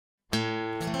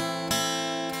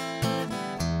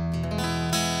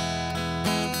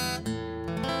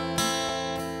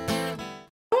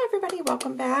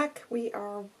welcome back. We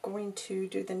are going to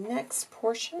do the next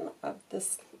portion of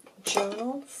this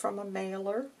journal from a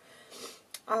mailer.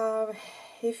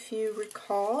 If you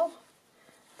recall,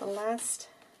 the last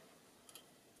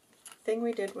thing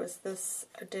we did was this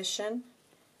edition,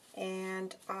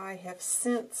 and I have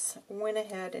since went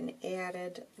ahead and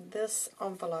added this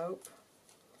envelope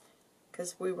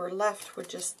because we were left with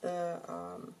just the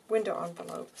window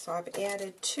envelope. So I've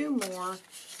added two more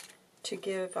to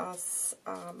give us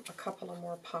a couple of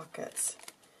more pockets.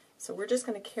 So we're just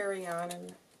going to carry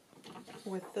on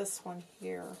with this one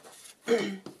here.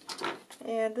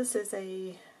 And this is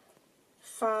a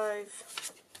 5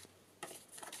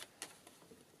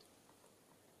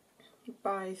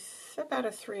 by about a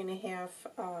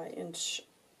 3.5 inch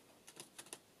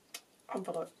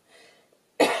envelope.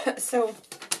 So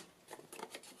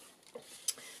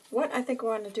what I think I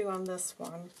want to do on this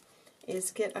one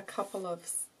is get a couple of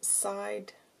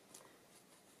side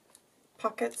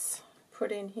pockets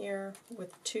put in here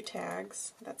with 2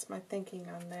 tags. That's my thinking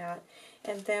on that.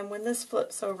 And then when this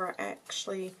flips over,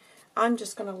 actually, I'm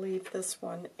just going to leave this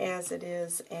one as it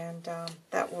is, and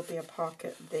that will be a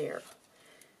pocket there.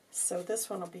 So this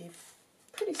one will be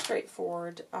pretty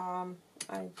straightforward.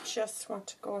 I just want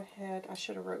to go ahead. I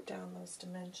should have wrote down those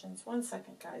dimensions. One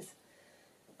second, guys.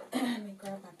 Let me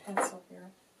grab my pencil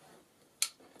here.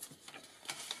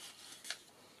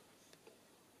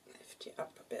 Lift you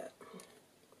up a bit.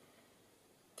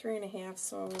 3.5,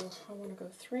 so I want to go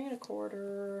 3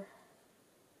 1/4.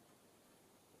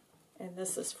 And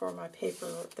this is for my paper,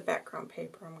 the background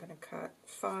paper I'm going to cut.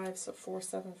 5, so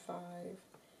 4/7/5.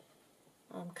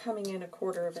 I'm coming in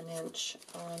 1/4 inch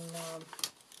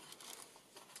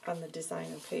on the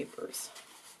designer papers.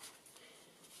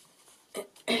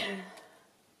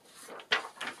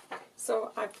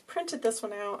 So I've printed this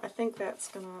one out. I think that's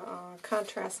going to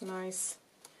contrast nice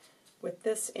with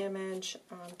this image,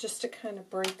 just to kind of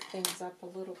break things up a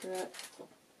little bit.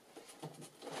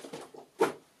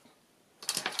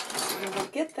 So we'll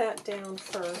get that down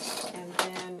first, and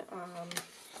then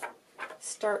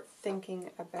start thinking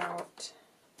about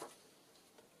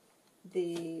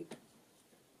the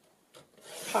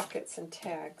pockets and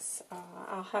tags.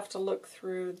 I'll have to look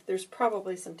through. There's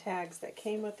probably some tags that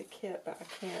came with the kit, but I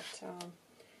can't,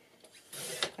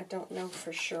 I don't know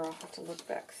for sure. I'll have to look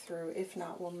back through. If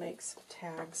not, we'll make some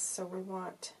tags. So we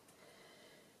want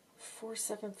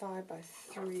 4/7/5 by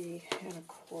 3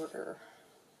 1/4.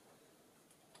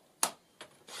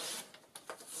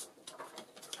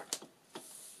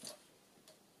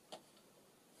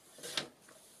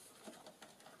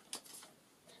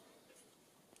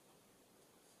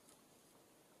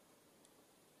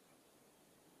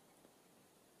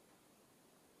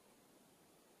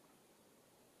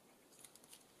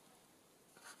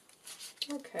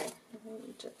 Okay, let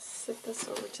me just sit this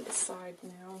over to the side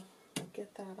now and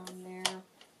get that on there.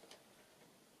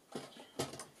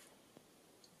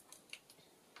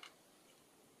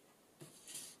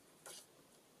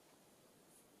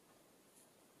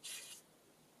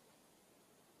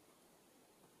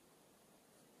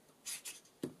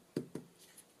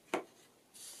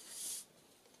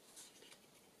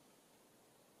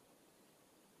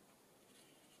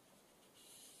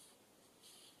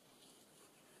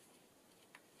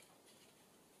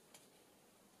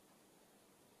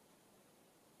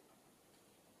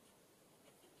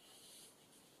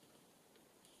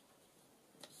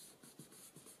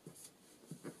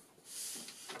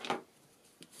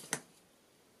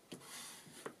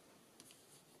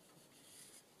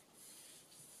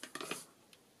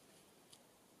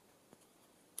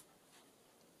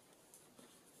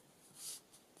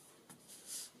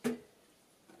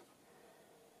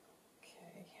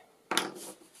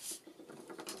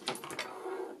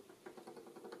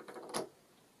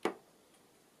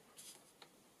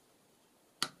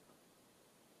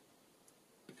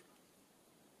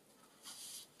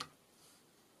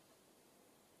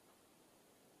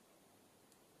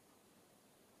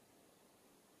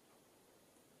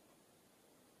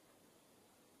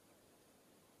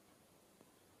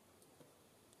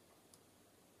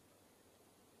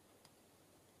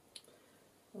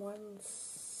 One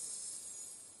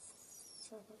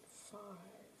 7/5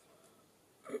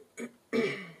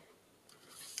 by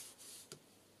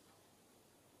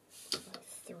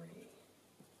 3.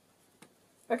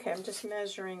 Okay, I'm just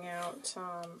measuring out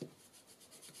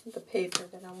the paper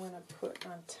that I'm going to put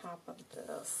on top of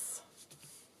this.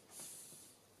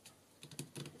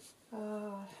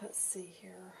 Let's see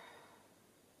here.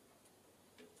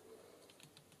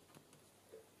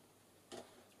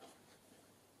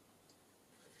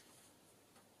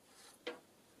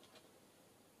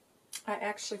 I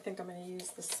actually think I'm going to use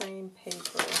the same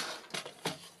paper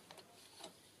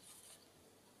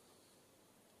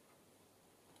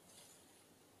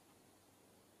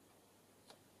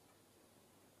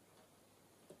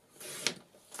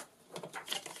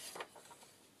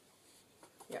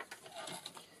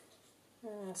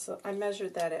So I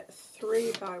measured that at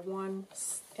 3 by 1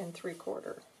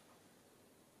 3/4.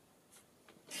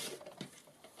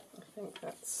 I think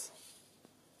that's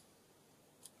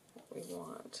what we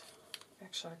want.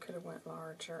 Actually, I could have went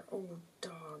larger. Oh,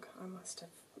 dog. I must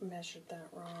have measured that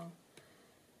wrong.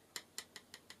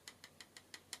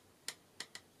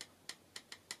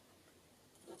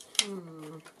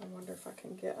 I wonder if I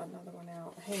can get another one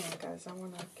out. Hang on, guys.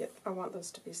 I want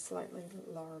those to be slightly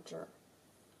larger.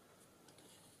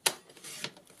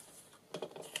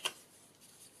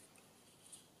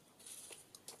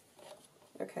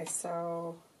 Okay,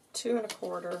 so 2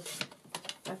 1/4.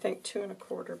 I think 2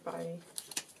 1/4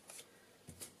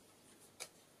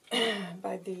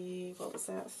 by the, what was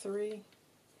that, 3?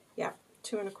 Yeah,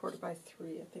 2 1/4 by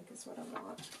 3, I think is what I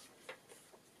want.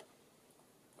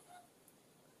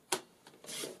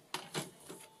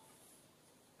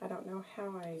 I don't know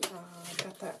how I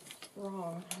got that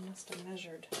wrong. I must have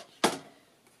measured.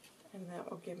 And that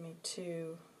will give me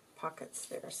 2 pockets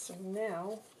there. So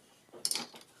now,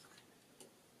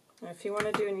 if you want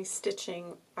to do any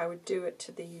stitching, I would do it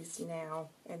to these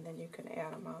now, and then you can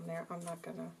add them on there. I'm not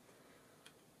going to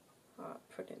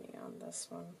put any on this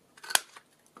one.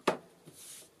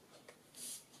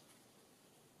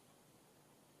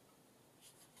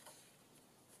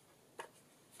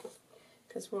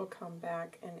 Because we'll come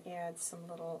back and add some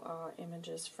little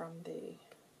images from the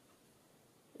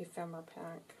ephemera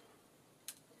pack.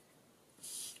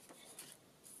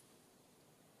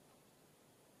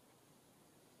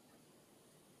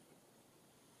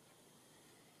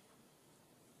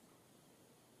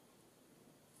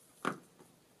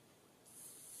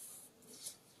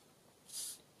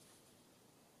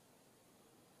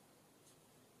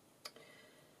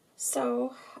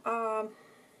 So,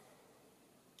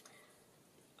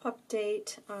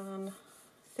 update on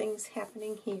things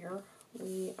happening here.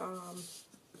 It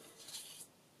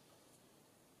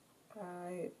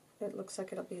looks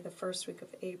like it'll be the first week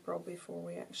of April before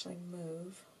we actually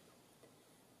move.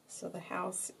 So the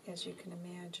house, as you can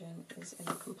imagine, is in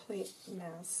a complete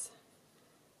mess.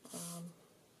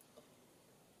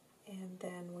 And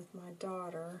then with my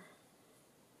daughter,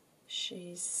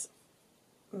 she's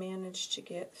managed to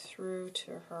get through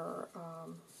to her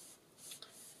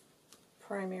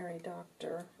primary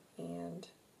doctor, and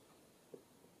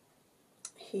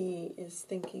he is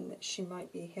thinking that she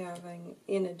might be having,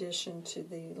 in addition to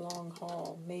the long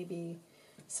haul, maybe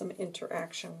some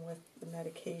interaction with the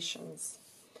medications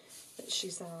that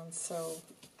she's on. So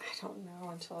I don't know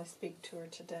until I speak to her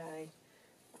today,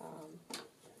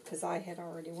 because I had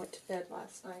already went to bed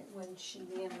last night when she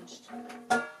managed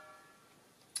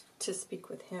to speak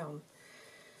with him.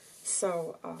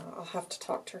 So I'll have to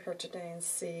talk to her today and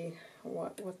see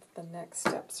what the next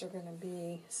steps are going to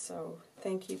be. So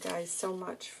thank you guys so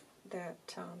much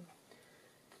that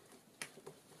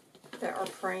are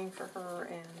praying for her,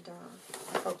 and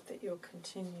I hope that you'll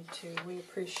continue to. We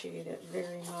appreciate it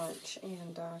very much,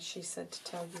 and she said to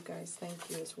tell you guys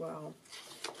thank you as well.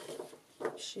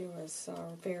 She was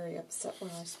very upset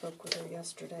when I spoke with her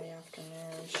yesterday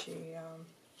afternoon.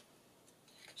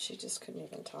 She just couldn't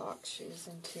even talk. She was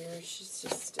in tears.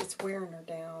 It's wearing her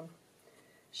down.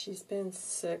 She's been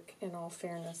sick, in all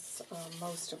fairness,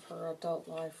 most of her adult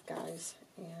life, guys,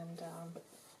 and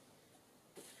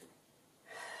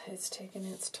it's taken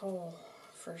its toll,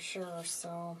 for sure.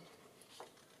 So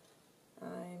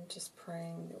I'm just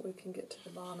praying that we can get to the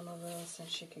bottom of this and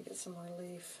she can get some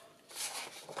relief.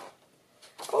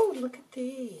 Oh, look at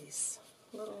these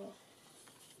little...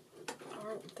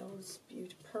 Aren't those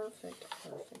beautiful? Perfect,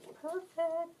 perfect,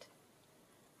 perfect.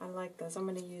 I like those. I'm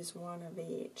going to use one of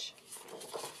each.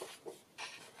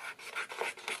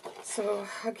 So,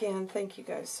 again, thank you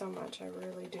guys so much. I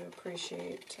really do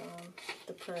appreciate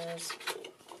the prayers.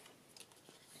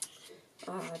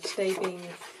 Today being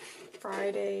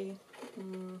Friday,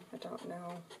 I don't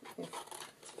know if it's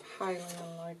highly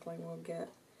unlikely we'll get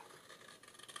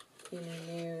any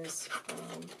news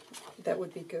that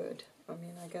would be good. I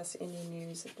mean, I guess any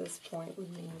news at this point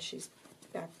would mean she's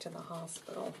back to the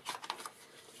hospital.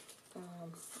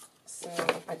 So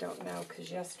I don't know, because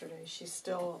yesterday she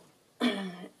still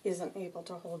isn't able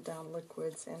to hold down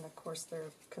liquids, and of course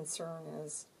their concern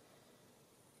is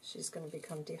she's going to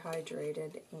become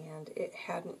dehydrated, and it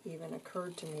hadn't even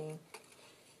occurred to me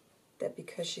that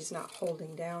because she's not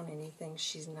holding down anything,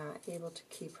 she's not able to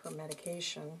keep her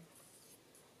medication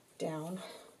down.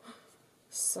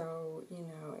 So, you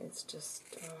know, it's just...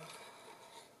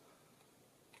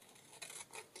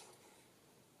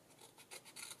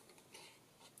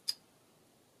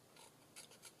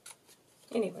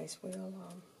 Anyways, we'll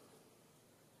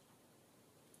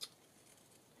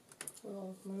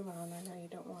we'll move on. I know you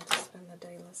don't want to spend the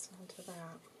day listening to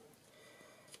that.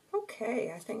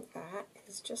 Okay, I think that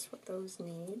is just what those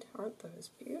need. Aren't those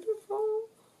beautiful?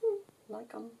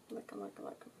 Like them, like them, like them,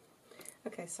 like them.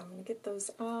 Okay, so I'm going to get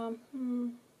those,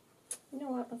 you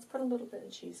know what, let's put a little bit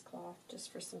of cheesecloth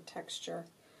just for some texture.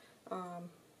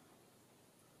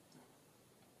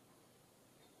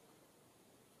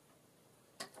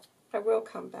 I will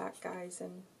come back, guys,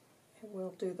 and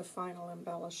we'll do the final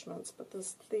embellishments, but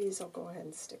these I'll go ahead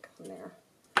and stick on there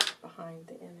behind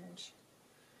the image.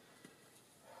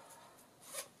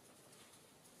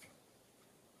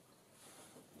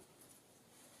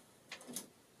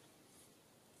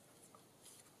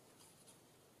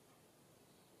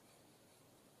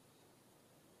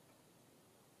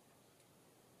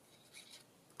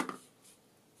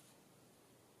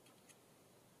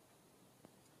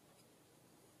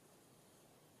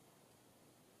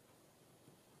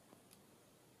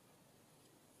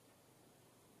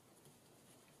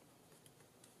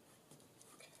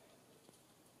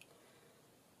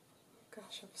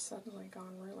 Gosh, I've suddenly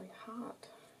gone really hot.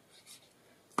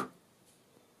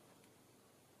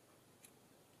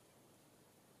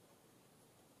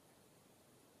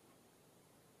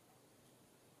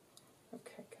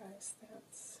 Okay, guys,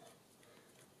 let's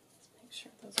make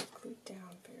sure those are glued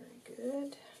down very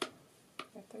good.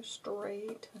 If they're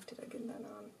straight, did I get that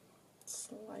on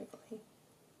slightly?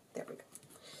 There we go.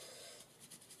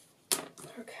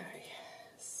 Okay,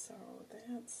 so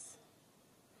that's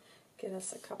get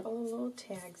us a couple of little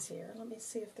tags here. Let me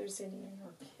see if there's any in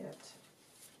your kit.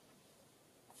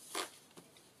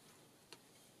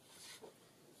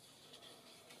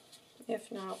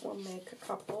 If not, we'll make a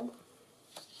couple.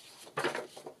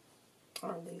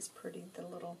 Aren't these pretty, the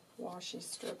little washi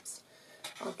strips?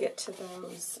 I'll get to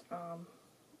those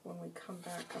when we come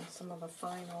back on some of the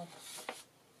final.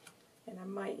 And I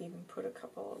might even put a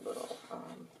couple of little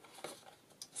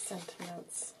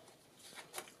sentiments.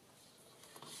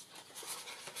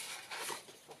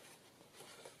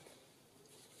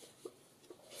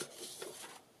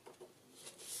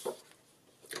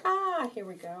 Ah, here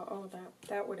we go. Oh,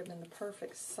 that would have been the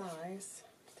perfect size.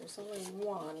 There's only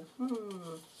one.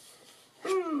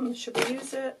 Should we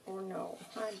use it or no?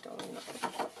 I don't know.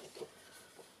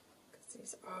 Because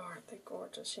these, oh, aren't they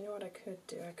gorgeous? You know what I could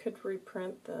do? I could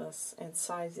reprint this and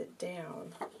size it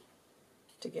down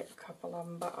to get a couple of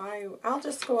them. But I'll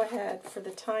just go ahead for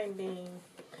the time being,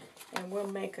 and we'll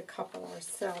make a couple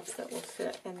ourselves that will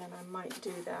fit, and then I might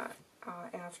do that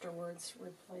afterwards,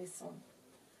 replace them.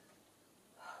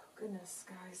 Oh, goodness,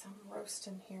 guys, I'm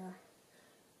roasting here.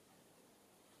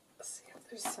 Let's see if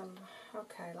there's some.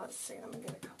 Okay, let's see. Let me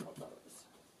get a couple of those.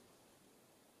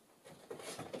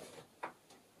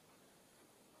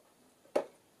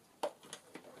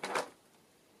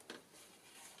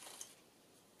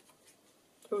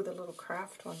 Oh, the little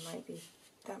craft one might be,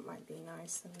 that might be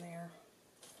nice in there.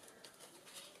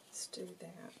 Let's do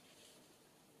that.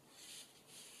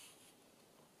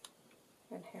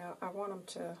 And how I want them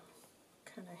to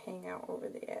kind of hang out over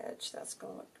the edge. That's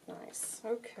going to look nice.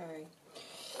 Okay.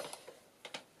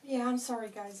 Yeah, I'm sorry,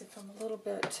 guys, if I'm a little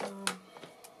bit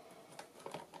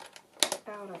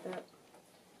out of it.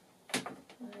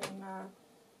 And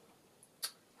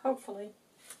hopefully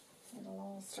it'll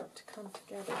all start to come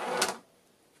together here.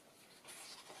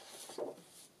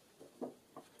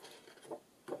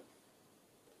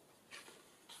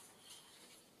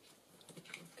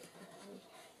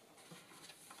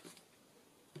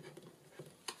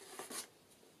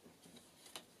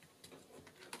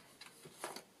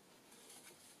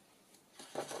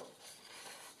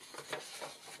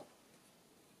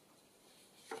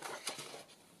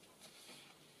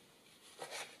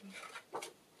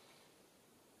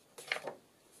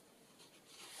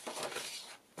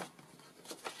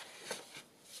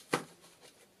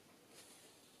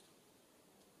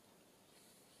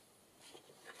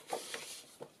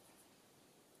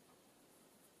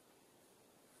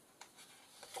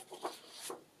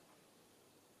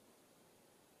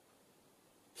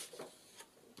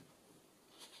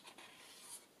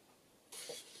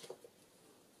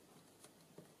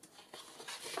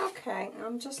 Okay,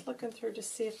 I'm just looking through to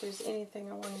see if there's anything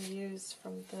I want to use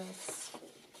from this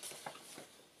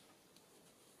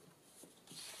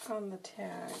on the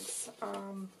tags.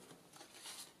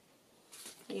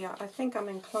 Yeah, I think I'm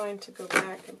inclined to go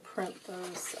back and print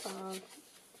those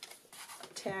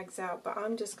tags out, but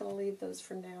I'm just going to leave those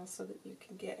for now so that you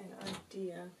can get an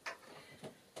idea.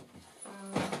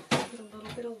 Get a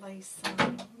little bit of lace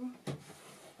on them.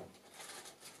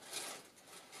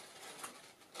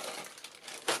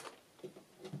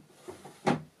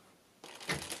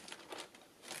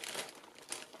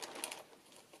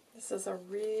 This This is a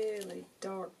really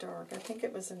dark. I think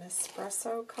it was an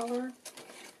espresso color,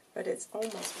 but it's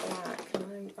almost black.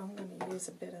 And I'm going to use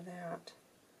a bit of that.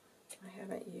 I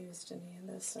haven't used any of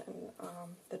this in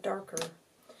the darker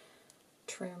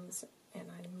trims, and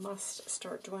I must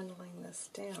start dwindling this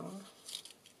down.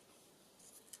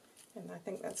 And I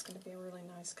think that's going to be a really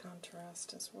nice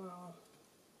contrast as well.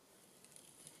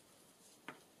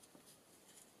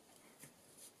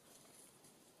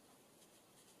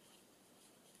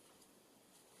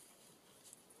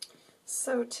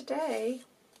 So today,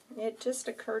 it just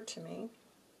occurred to me,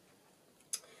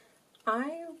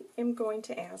 I am going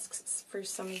to ask for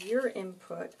some of your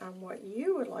input on what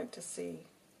you would like to see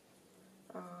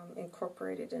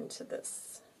incorporated into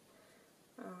this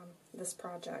this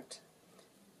project.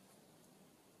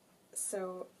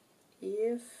 So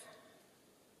if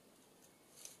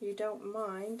you don't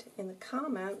mind, in the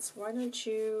comments, why don't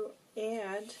you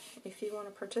add, if you want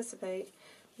to participate,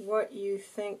 what you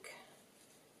think,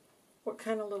 what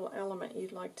kind of little element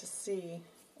you'd like to see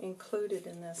included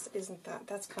in this. Isn't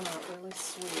that's come out really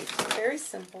sweet. Very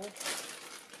simple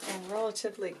and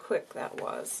relatively quick that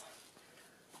was.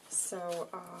 So,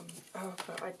 oh,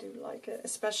 but I do like it,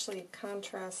 especially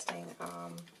contrasting.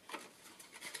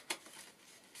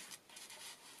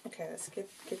 Okay, let's get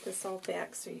this all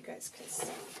back so you guys can see.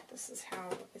 This is how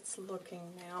it's looking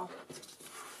now.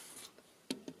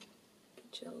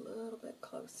 Get you a little bit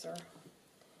closer.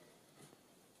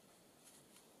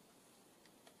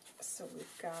 So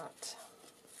we've got,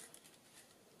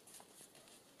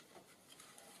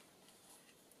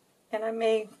 and I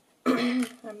may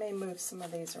I may move some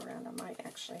of these around. I might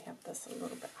actually have this a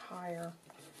little bit higher,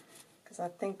 because I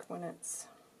think when it's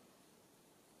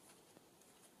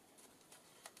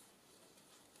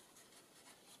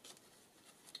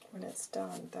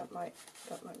done, that might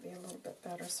be a little bit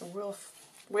better. So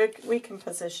we can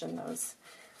position those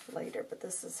later, but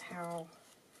this is how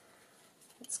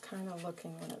it's kind of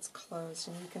looking when it's closed,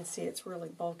 and you can see it's really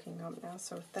bulking up now.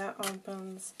 So if that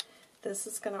opens, this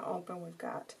is going to open. We've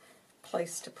got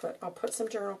place to put, I'll put some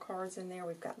journal cards in there.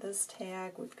 We've got this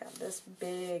tag, we've got this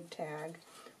big tag.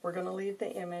 We're going to leave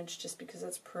the image just because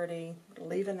it's pretty,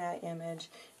 leaving that image.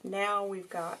 Now we've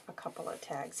got a couple of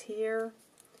tags here,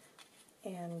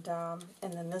 and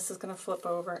then this is going to flip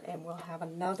over, and we'll have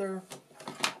another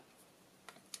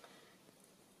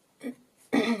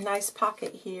nice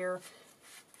pocket here.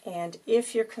 And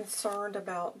if you're concerned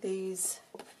about these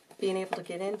being able to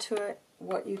get into it,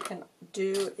 what you can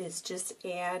do is just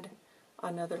add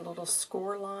another little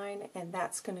score line, and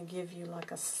that's going to give you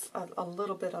like a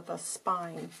little bit of a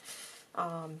spine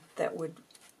that would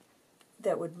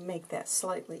make that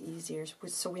slightly easier.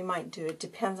 So we might do it.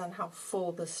 Depends on how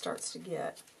full this starts to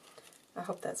get. I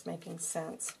hope that's making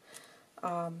sense.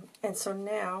 And so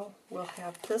now we'll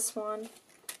have this one,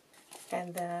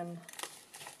 and then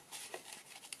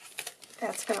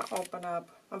that's going to open up.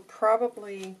 I'm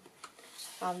probably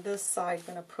on this side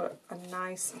going to put a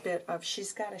nice bit of,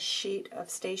 she's got a sheet of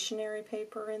stationery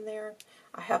paper in there.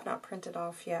 I have not printed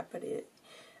off yet, but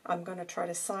I'm going to try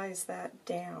to size that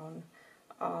down.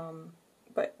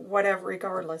 But whatever,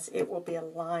 regardless, it will be a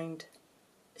lined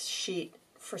sheet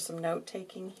for some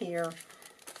note-taking here.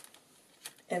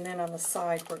 And then on the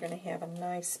side, we're going to have a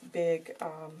nice big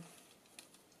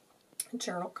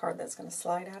journal card that's going to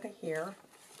slide out of here.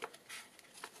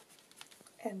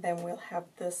 And then we'll have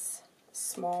this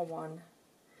small one.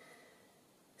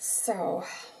 So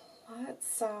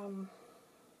let's,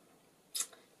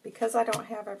 because I don't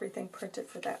have everything printed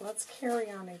for that, let's carry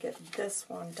on and get this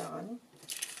one done.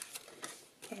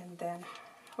 And then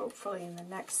hopefully in the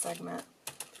next segment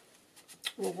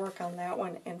we'll work on that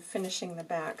one and finishing the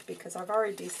back, because I've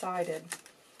already decided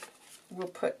we'll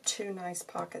put two nice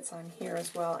pockets on here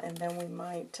as well, and then we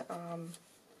might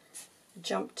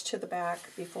jump to the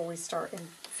back before we start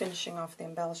finishing off the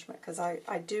embellishment, because I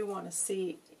do want to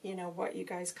see, you know, what you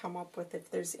guys come up with.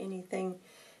 If there's anything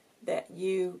that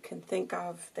you can think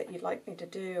of that you'd like me to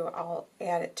do, I'll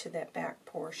add it to that back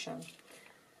portion.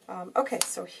 Okay,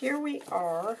 so here we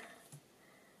are.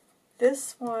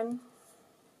 This one,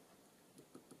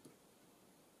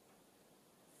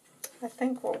 I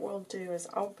think what we'll do is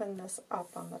open this up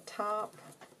on the top.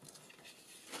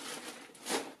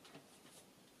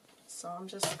 So I'm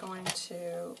just going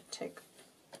to take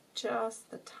just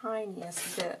the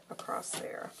tiniest bit across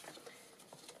there.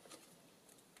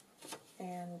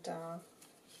 And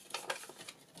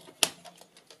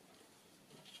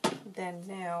then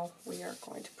now we are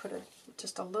going to put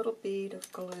just a little bead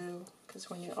of glue, because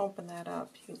when you open that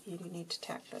up, you need to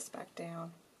tack this back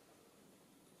down.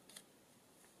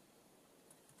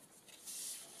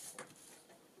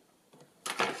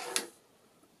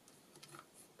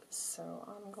 so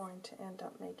I'm going to end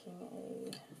up making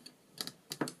a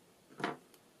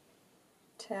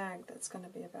tag that's going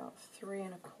to be about 3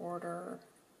 1/4.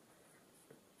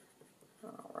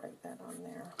 I'll write that on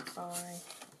there, by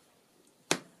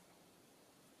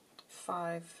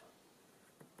 5.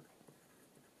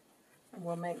 And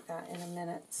we'll make that in a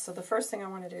minute. So the first thing I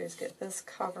want to do is get this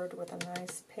covered with a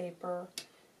nice paper.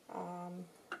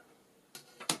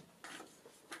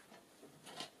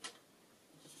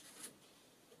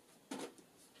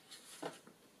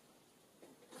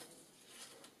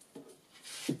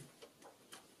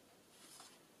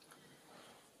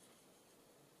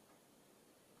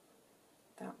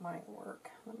 That might work.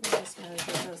 Let me just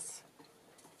measure this.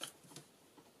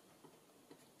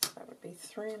 That would be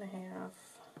 3 1/2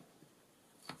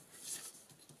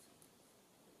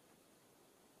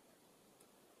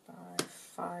 by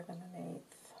 5 1/8.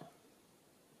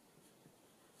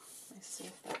 Let me see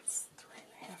if that's 3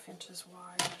 1/2 inches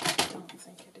wide. I don't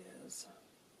think it is.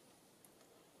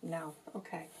 No.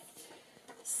 Okay.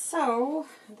 So,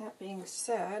 that being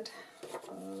said,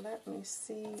 let me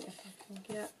see if I can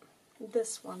get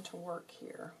this one to work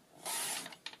here.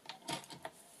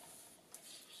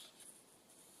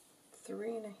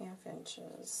 3 1/2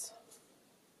 inches.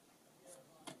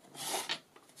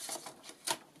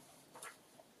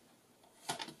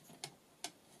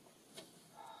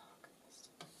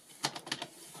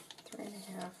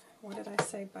 What did I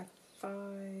say, by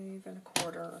 5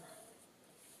 1/4?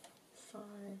 5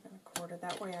 1/4.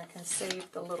 That way I can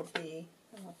save the little bee,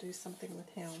 and I'll do something with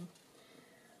him.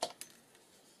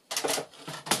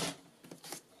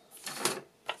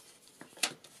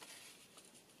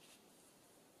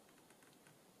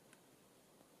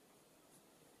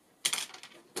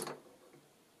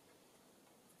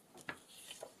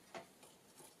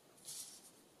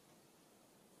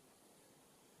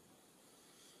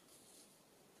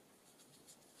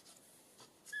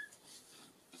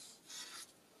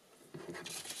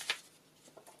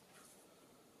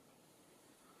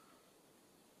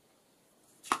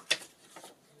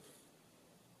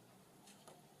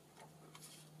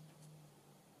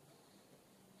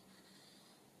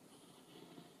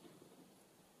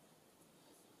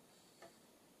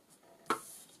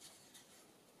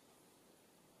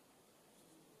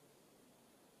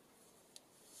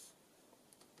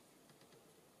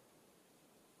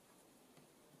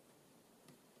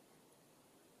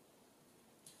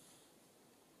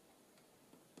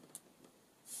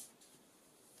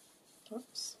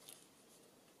 Oops.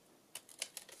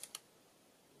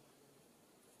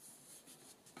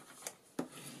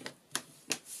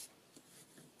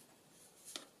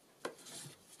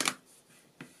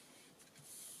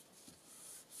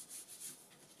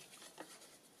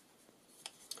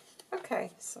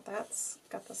 Okay, so that's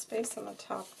got the space on the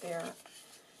top there.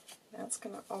 That's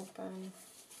going to open.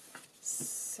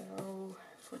 So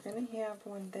if we're going to have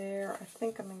one there, I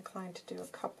think I'm inclined to do a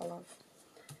couple of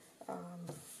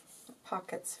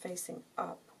pockets facing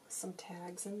up with some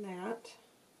tags in that.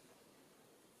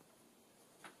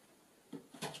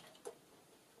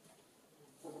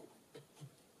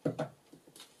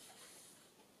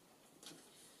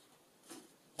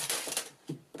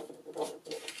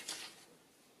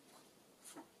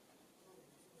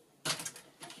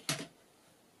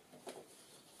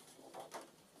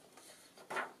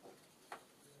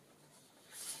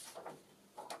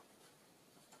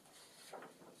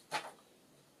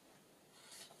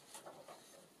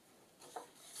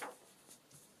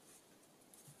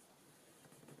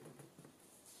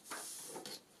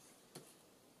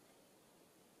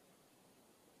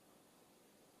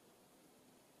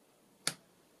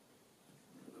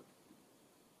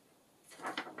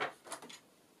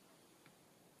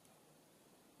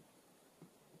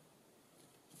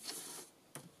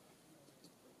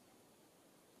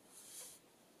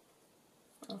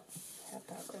 Had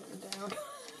that written down.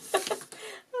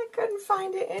 I couldn't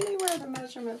find it anywhere, the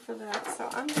measurement for that, so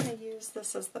I'm going to use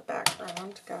this as the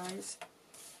background, guys.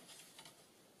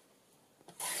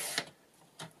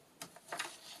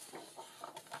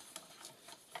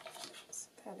 So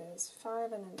that is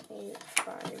 5 1/8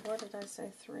 by, what did I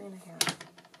say, 3 1/2.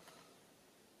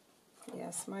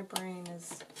 Yes, my brain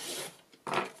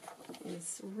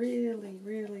is really,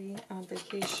 really on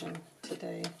vacation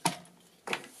today.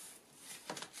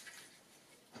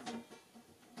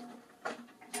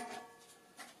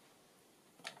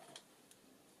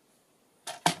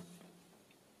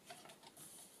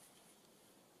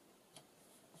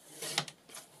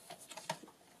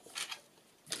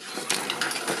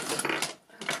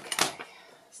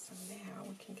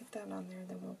 On there,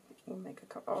 then we'll make a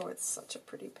couple. Oh, it's such a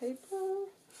pretty paper.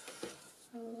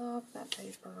 I love that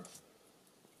paper.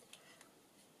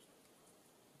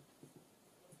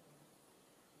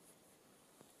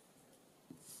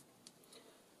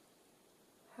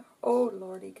 Oh,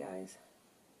 Lordy, guys.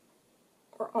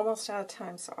 We're almost out of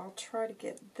time, so I'll try to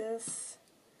get this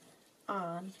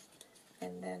on,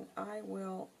 and then I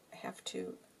will have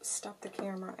to stop the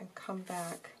camera and come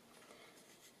back.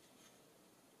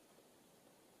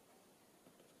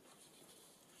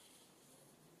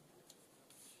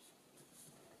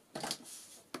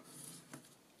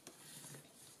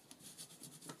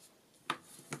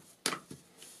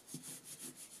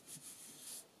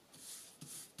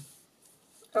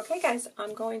 Okay guys,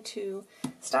 I'm going to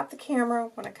stop the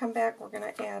camera. When I come back, we're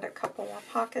going to add a couple more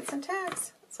pockets and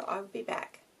tags. So I'll be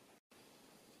back.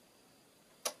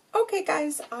 Okay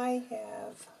guys, I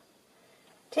have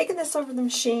taken this over the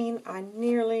machine. I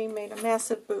nearly made a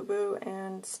massive boo-boo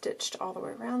and stitched all the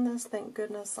way around this. Thank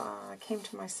goodness I came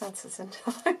to my senses in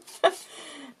time.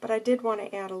 But I did want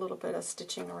to add a little bit of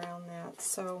stitching around that.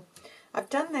 So I've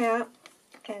done that.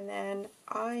 And then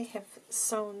I have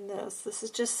sewn this. This is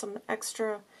just some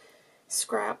extra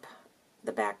scrap,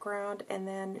 the background, and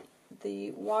then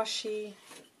the washi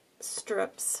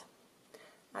strips.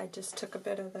 I just took a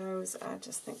bit of those. I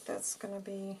just think that's going to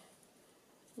be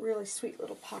really sweet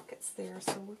little pockets there.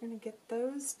 So we're going to get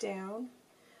those down.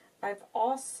 I've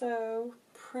also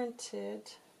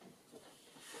printed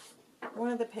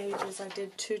one of the pages. I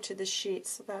did 2 to the sheet,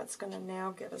 so that's going to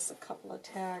now give us a couple of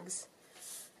tags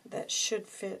that should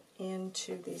fit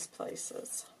into these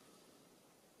places.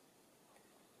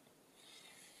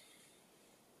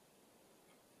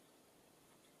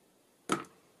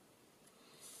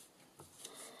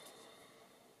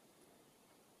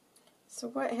 So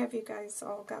what have you guys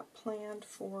all got planned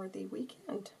for the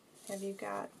weekend? Have you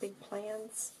got big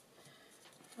plans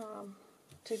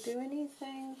to do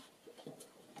anything?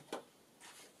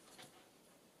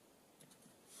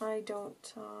 I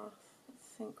don't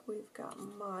think we've got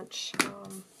much.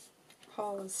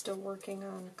 Paul is still working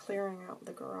on clearing out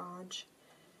the garage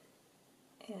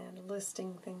and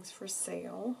listing things for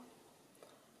sale.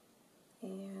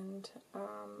 And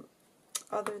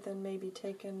other than maybe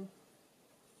taking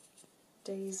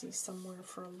Daisy somewhere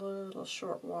for a little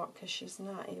short walk because she's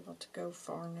not able to go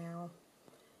far now,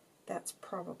 that's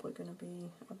probably going to be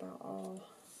about all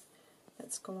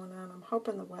that's going on. I'm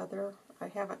hoping the weather, I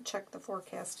haven't checked the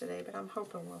forecast today, but I'm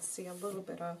hoping we'll see a little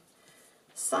bit of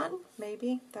sun,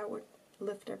 maybe. That would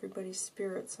lift everybody's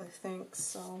spirits, I think.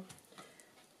 So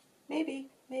maybe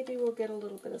we'll get a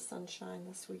little bit of sunshine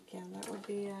this weekend. That would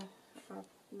be a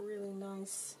really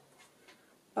nice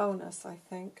bonus, I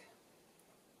think.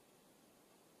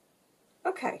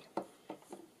 Okay.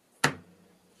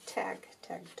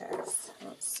 Tags.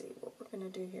 Let's see what we're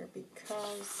going to do here,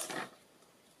 because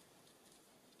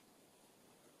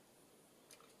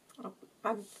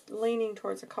I'm leaning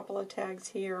towards a couple of tags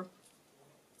here,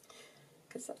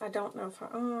 because I don't know if I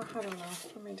don't know.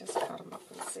 Let me just cut them up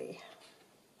and see.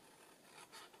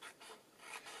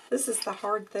 This is the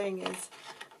hard thing is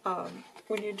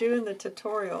when you're doing the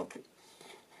tutorial,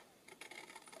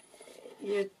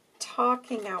 you're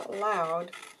talking out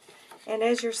loud, and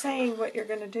as you're saying what you're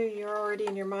going to do, you're already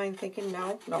in your mind thinking,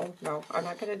 no, I'm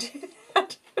not going to do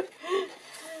that.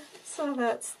 So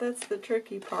that's the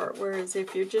tricky part, whereas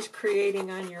if you're just creating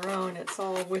on your own, it's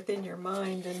all within your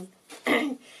mind,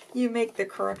 and you make the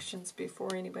corrections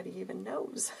before anybody even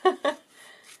knows.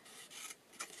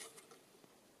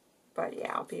 But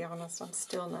yeah, I'll be honest, I'm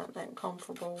still not that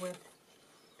comfortable with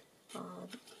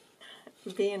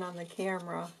being on the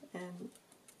camera and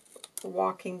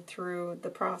walking through the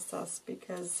process,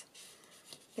 because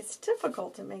it's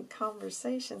difficult to make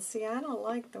conversation. See, I don't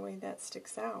like the way that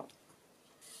sticks out.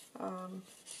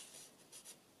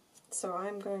 So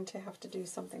I'm going to have to do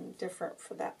something different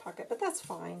for that pocket, but that's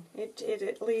fine. It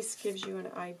at least gives you an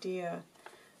idea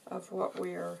of what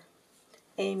we're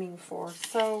aiming for.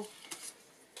 So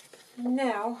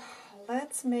now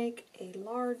let's make a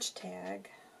large tag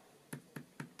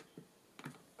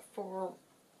for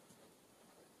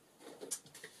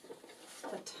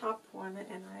the top one,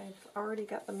 and I've already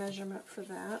got the measurement for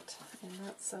that, and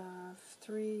that's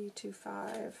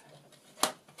 325 by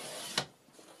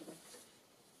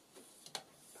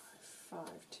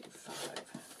 525.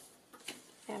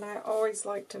 And I always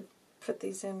like to put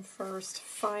these in first.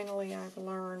 Finally, I've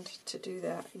learned to do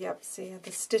that. Yep, see,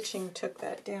 the stitching took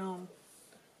that down.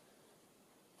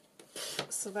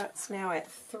 So that's now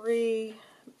at 3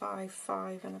 by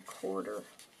 5 1/4.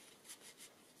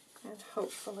 And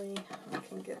hopefully I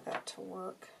can get that to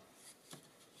work.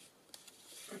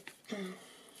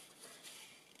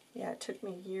 Yeah, it took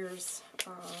me years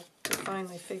to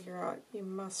finally figure out you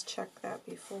must check that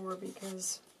before,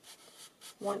 because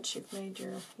once you've made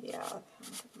your, yeah,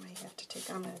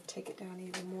 I'm going to take it down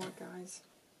even more, guys.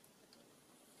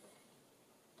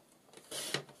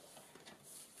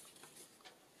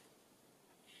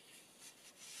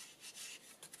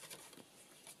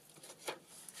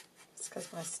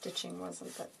 my stitching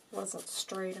wasn't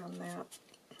straight on that.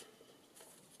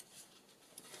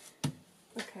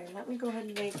 Okay, let me go ahead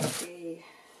and make the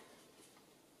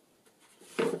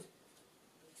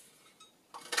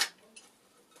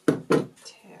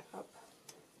tab.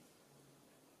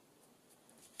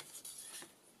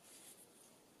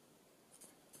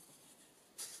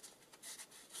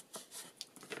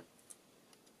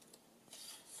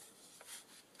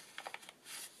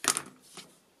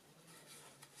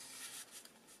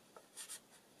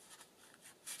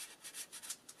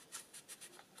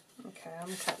 Okay,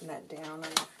 I'm cutting that down.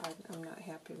 I'm not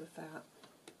happy with that.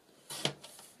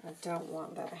 I don't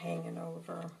want that hanging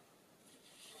over.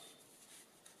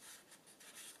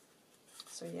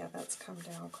 So yeah, that's come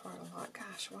down quite a lot.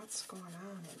 Gosh, what's going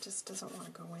on? It just doesn't want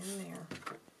to go in there.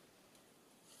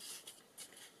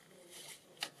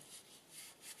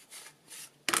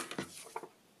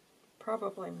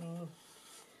 Probably me.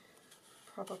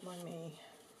 Probably me.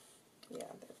 Yeah,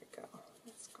 there we go.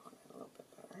 That's gone a little bit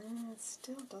better. It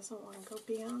still doesn't want to go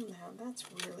beyond that. That's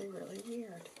really, really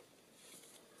weird.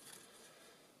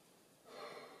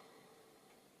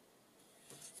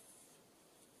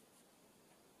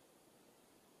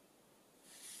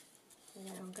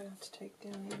 Yeah, I'm going to have to take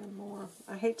down even more.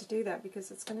 I hate to do that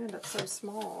because it's going to end up so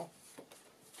small.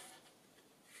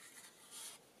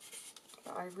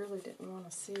 But I really didn't want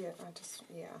to see it.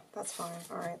 Yeah, that's fine.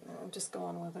 Alright, I'm just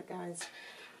going with it, guys.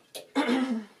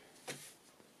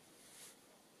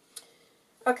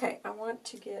 Okay, I want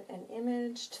to get an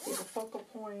image to be the focal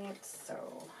point,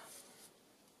 so...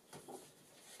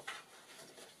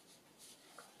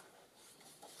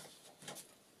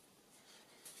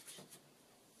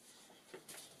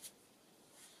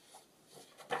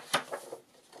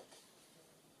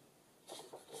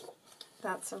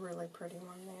 That's a really pretty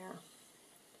one there.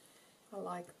 I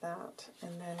like that.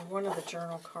 And then one of the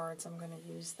journal cards, I'm going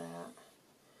to use that.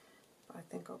 I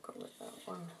think I'll go with that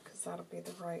one because that'll be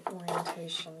the right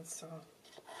orientation. So.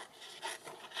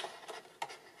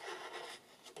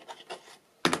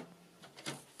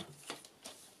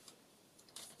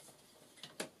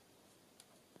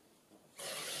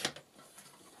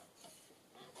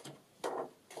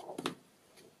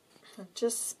 I've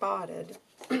just spotted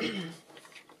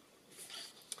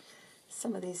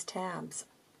some of these tabs.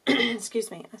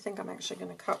 Excuse me, I think I'm actually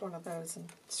going to cut one of those and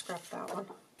scrap that one.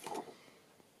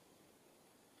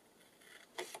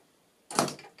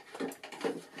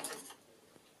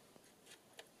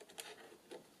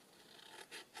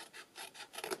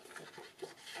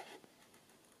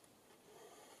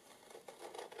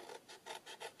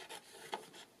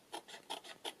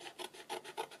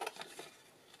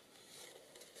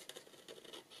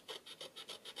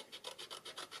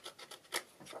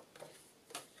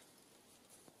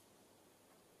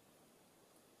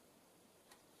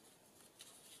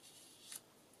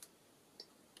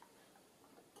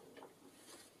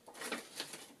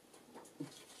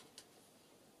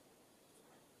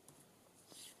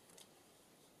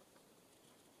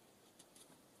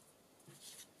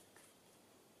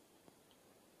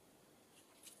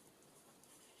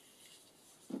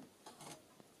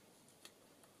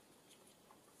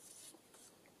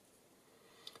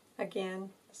 Again,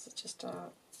 this is just an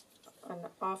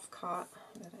off-cot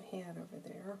that I had over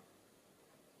there.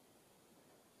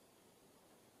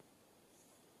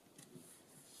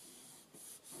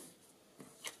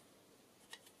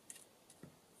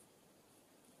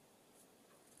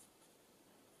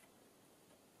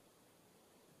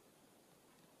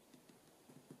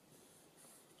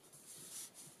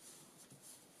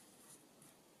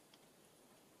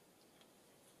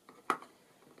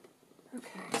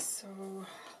 Okay, so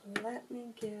let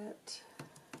me get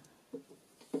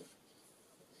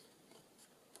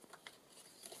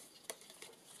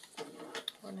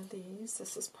one of these.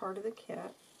 This is part of the kit.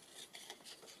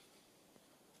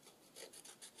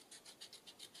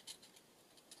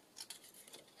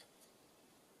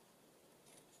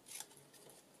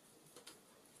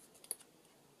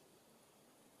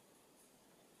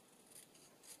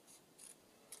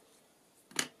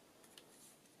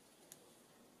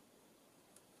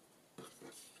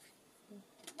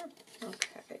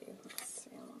 Okay, let's see,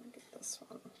 I want to get this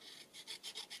one.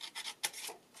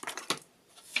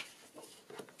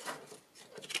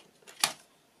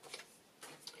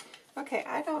 Okay,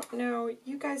 I don't know,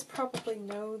 you guys probably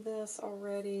know this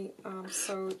already,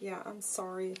 so yeah, I'm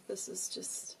sorry if this is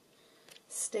just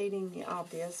stating the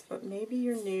obvious, but maybe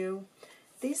you're new.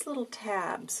 These little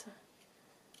tabs,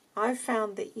 I've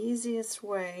found the easiest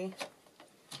way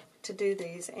to do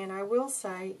these, and I will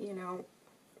say, you know,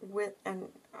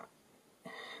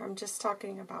 I'm just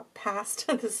talking about past,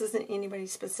 this isn't anybody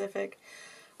specific.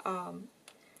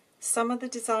 Some of the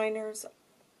designers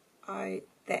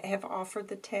that have offered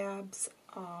the tabs,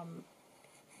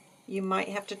 you might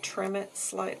have to trim it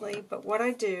slightly, but what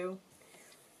I do,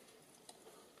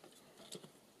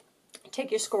 take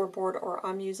your scoreboard, or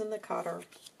I'm using the cutter,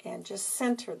 and just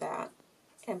center that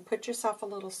and put yourself a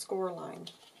little score line,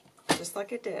 just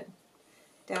like it did,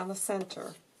 down the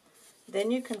center. Then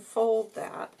you can fold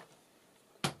that.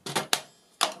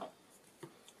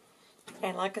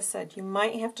 And like I said, you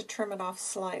might have to trim it off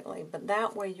slightly, but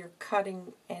that way you're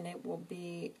cutting and it will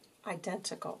be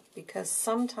identical. Because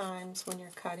sometimes when you're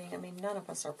cutting, I mean, none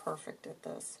of us are perfect at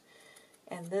this.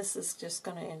 And this is just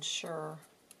going to ensure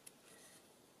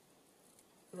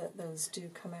that those do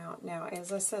come out. Now,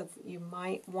 as I said, you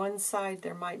might, one side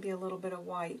there might be a little bit of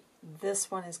white.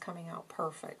 This one is coming out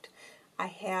perfect. I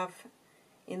have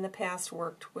in the past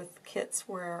worked with kits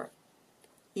where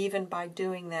even by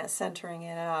doing that, centering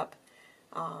it up,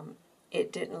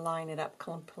 it didn't line it up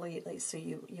completely, so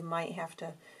you might have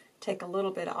to take a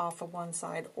little bit off of one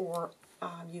side, or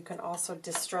you can also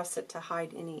distress it to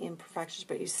hide any imperfections.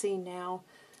 But you see now,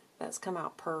 that's come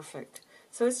out perfect.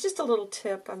 So it's just a little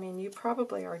tip. I mean, you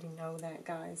probably already know that,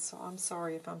 guys, so I'm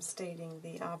sorry if I'm stating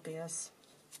the obvious.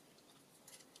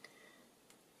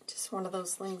 Just one of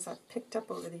those things I've picked up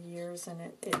over the years, and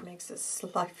it makes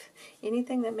life,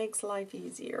 anything that makes life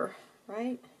easier,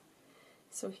 right?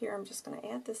 So here I'm just going to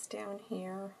add this down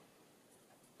here.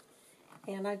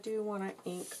 And I do want to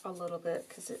ink a little bit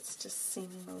because it's just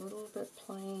seeming a little bit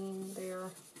plain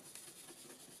there.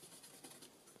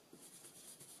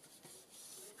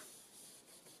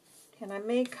 And I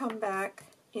may come back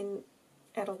in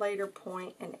at a later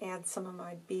point and add some of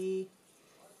my bee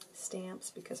stamps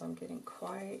because I'm getting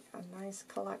quite a nice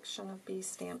collection of bee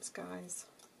stamps, guys.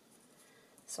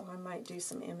 So I might do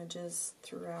some images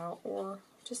throughout, or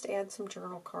just add some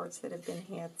journal cards that have been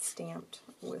hand stamped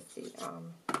with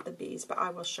the bees. But I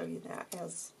will show you that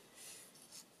as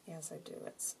I do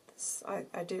it.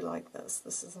 I do like this.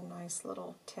 This is a nice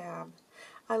little tab.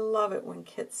 I love it when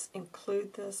kits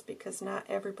include this because not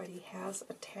everybody has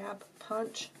a tab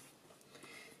punch.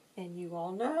 And you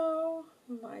all know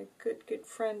my good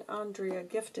friend Andrea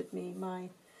gifted me my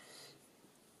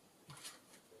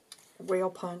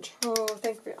whale punch. Oh,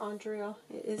 thank you, Andrea.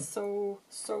 It is so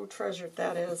treasured,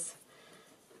 that is.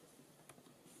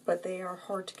 But they are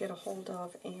hard to get a hold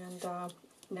of. And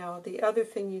now the other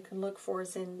thing you can look for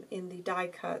is in the die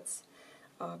cuts.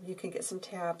 You can get some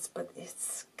tabs, but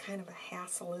it's kind of a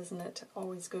hassle, isn't it, to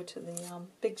always go to the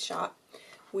big shot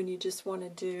when you just want to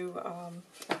do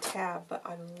a tab. But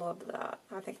I love that.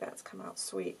 I think that's come out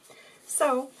sweet.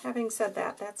 So, having said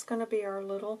that, that's going to be our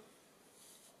little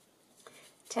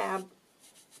tag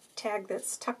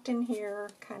that's tucked in here,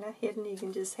 kind of hidden. You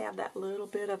can just have that little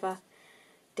bit of a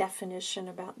definition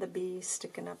about the bee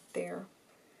sticking up there.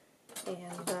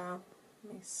 And let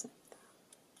me snip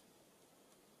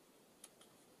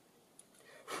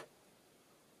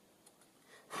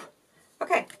that.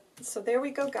 Okay, so there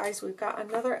we go, guys. We've got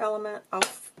another element.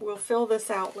 We'll fill this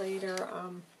out later.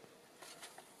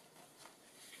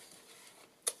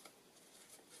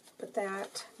 But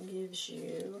that gives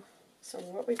you, so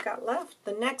what we've got left,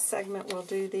 the next segment we'll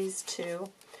do these two,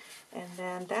 and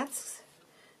then that's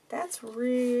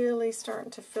really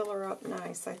starting to fill her up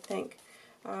nice, I think.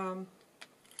 I'm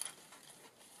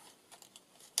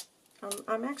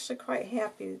actually quite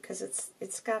happy because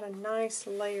it's got a nice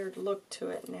layered look to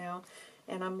it now,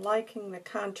 and I'm liking the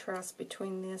contrast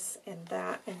between this and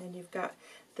that, and then you've got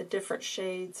the different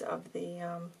shades of the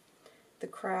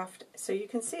craft. So you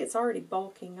can see it's already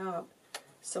bulking up.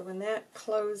 So when that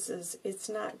closes, it's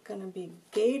not going to be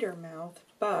gator mouth,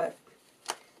 but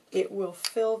it will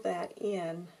fill that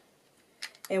in.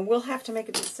 And we'll have to make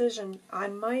a decision. I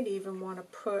might even want to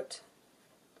put,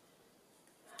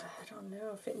 I don't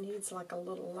know if it needs like a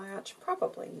little latch.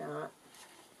 Probably not.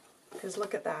 Because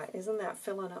look at that. Isn't that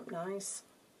filling up nice?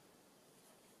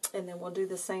 And then we'll do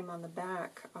the same on the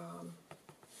back.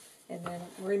 And then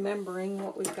remembering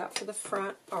what we've got for the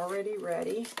front already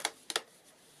ready.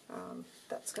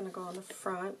 That's going to go on the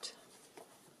front.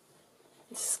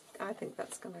 I think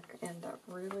that's going to end up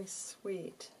really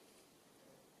sweet.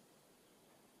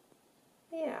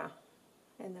 Yeah.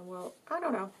 And then I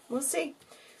don't know. We'll see.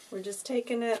 We're just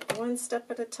taking it one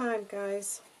step at a time,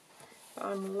 guys.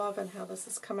 I'm loving how this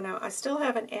is coming out. I still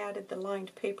haven't added the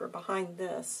lined paper behind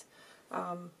this.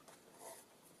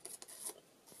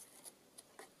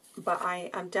 But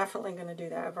I'm definitely going to do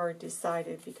that. I've already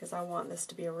decided because I want this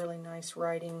to be a really nice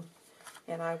writing.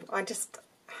 And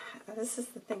this is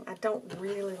the thing, I don't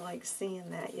really like seeing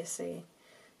that, you see.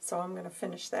 So I'm going to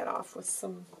finish that off with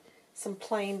some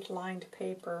plain lined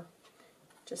paper.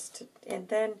 And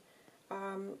then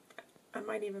I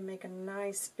might even make a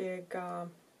nice big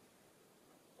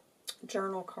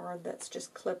journal card that's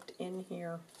just clipped in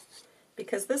here,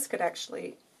 because this could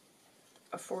actually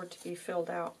afford to be filled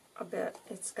out a bit.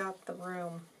 It's got the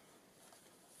room.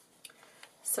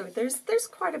 So there's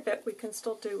quite a bit we can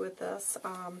still do with this.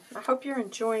 I hope you're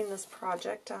enjoying this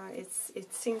project.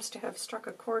 It seems to have struck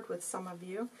a chord with some of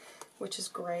you, which is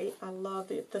great. I love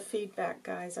the feedback,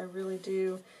 guys. I really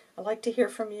do. I like to hear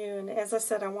from you, and as I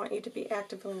said, I want you to be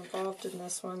actively involved in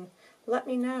this one. Let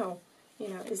me know. You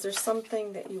know, is there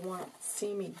something that you want to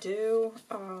see me do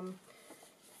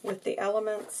with the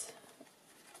elements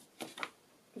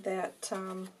that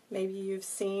maybe you've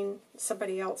seen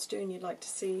somebody else do and you'd like to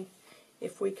see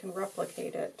if we can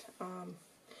replicate it.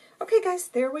 Okay, guys,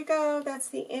 there we go. That's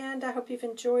the end. I hope you've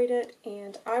enjoyed it,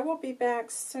 and I will be back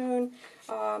soon.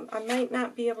 I might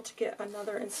not be able to get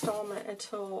another installment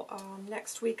until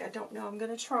next week. I don't know. I'm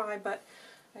going to try, but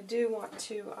I do want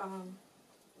to...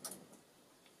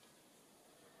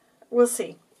 we'll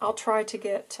see. I'll try to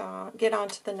get on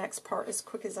to the next part as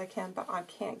quick as I can, but I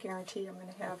can't guarantee I'm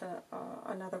going to have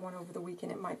another one over the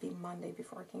weekend. It might be Monday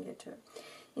before I can get to it.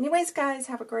 Anyways, guys,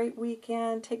 have a great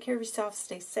weekend. Take care of yourself.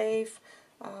 Stay safe.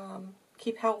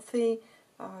 Keep healthy.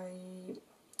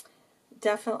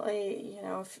 Definitely, you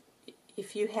know,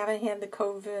 if you haven't had the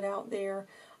COVID out there,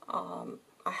 I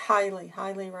highly,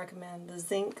 highly recommend the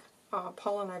zinc.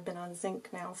 Paula and I have been on zinc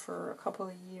now for a couple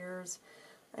of years,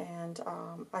 and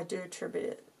I do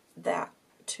attribute that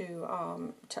to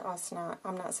us not,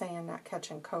 I'm not saying not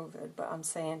catching COVID, but I'm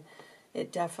saying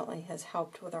it definitely has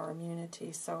helped with our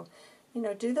immunity. So, you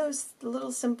know, do those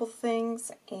little simple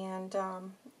things, and,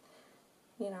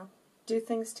 you know, do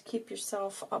things to keep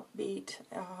yourself upbeat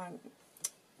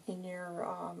in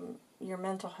your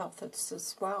mental health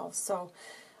as well. So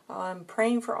I'm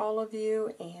praying for all of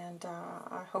you, and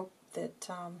I hope that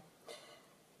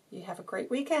you have a great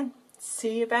weekend.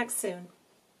 See you back soon.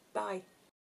 Bye.